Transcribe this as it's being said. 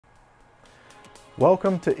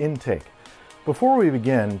Welcome to Intake. Before we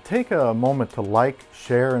begin, take a moment to like,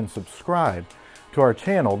 share, and subscribe to our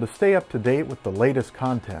channel to stay up to date with the latest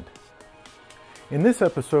content. In this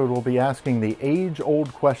episode, we'll be asking the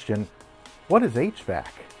age-old question, what is HVAC?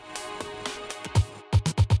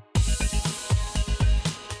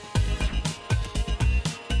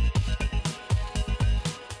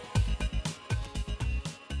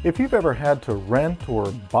 If you've ever had to rent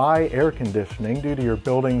or buy air conditioning due to your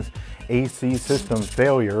building's AC system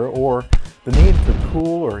failure or the need to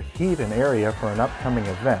cool or heat an area for an upcoming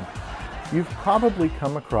event, you've probably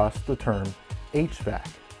come across the term HVAC.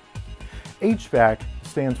 HVAC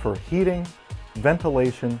stands for heating,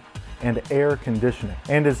 ventilation, and air conditioning,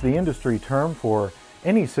 and is the industry term for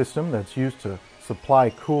any system that's used to supply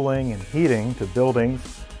cooling and heating to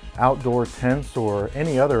buildings, outdoor tents, or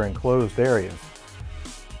any other enclosed areas.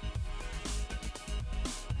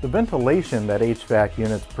 The ventilation that HVAC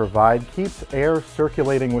units provide keeps air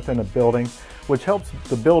circulating within a building, which helps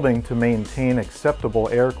the building to maintain acceptable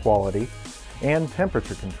air quality and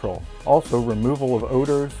temperature control. Also, removal of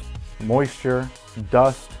odors, moisture,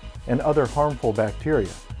 dust, and other harmful bacteria.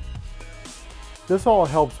 This all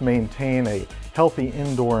helps maintain a healthy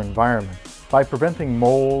indoor environment by preventing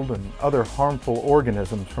mold and other harmful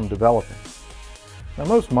organisms from developing. Now,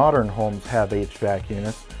 most modern homes have HVAC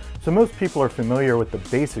units, so most people are familiar with the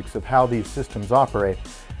basics of how these systems operate.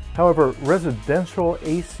 However, residential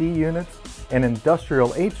AC units and industrial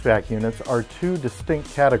HVAC units are two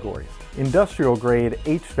distinct categories. Industrial grade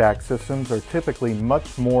HVAC systems are typically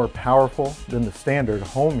much more powerful than the standard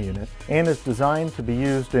home unit and is designed to be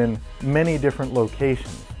used in many different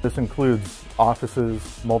locations. This includes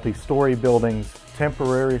offices, multi-story buildings,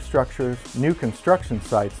 temporary structures, new construction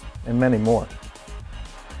sites, and many more.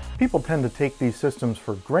 People tend to take these systems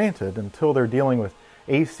for granted until they're dealing with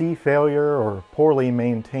AC failure or poorly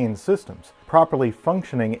maintained systems. Properly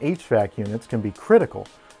functioning HVAC units can be critical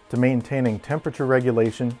to maintaining temperature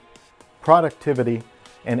regulation, productivity,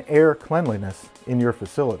 and air cleanliness in your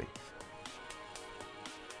facility.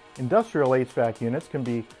 Industrial HVAC units can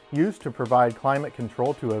be used to provide climate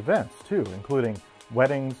control to events too, including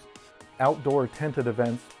weddings, outdoor tented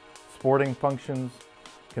events, sporting functions,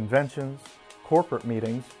 conventions, corporate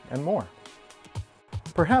meetings, and more.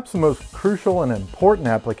 Perhaps the most crucial and important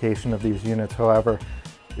application of these units, however,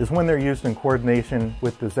 is when they're used in coordination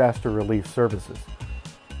with disaster relief services.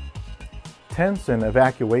 Tents and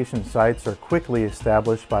evacuation sites are quickly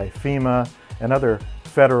established by FEMA and other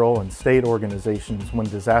federal and state organizations when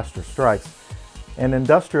disaster strikes, and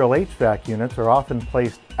industrial HVAC units are often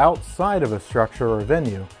placed outside of a structure or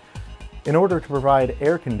venue in order to provide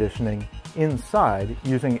air conditioning inside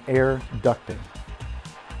using air ducting.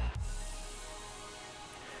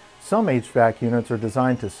 Some HVAC units are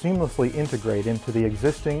designed to seamlessly integrate into the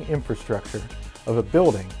existing infrastructure of a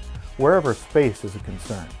building wherever space is a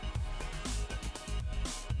concern.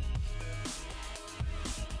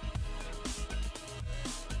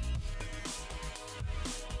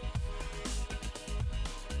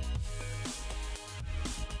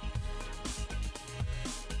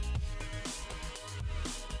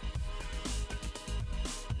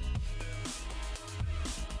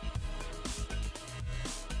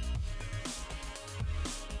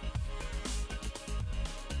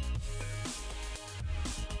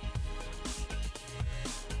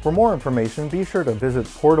 For more information, be sure to visit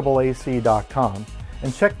portableac.com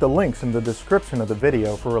and check the links in the description of the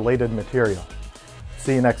video for related material.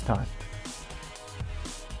 See you next time.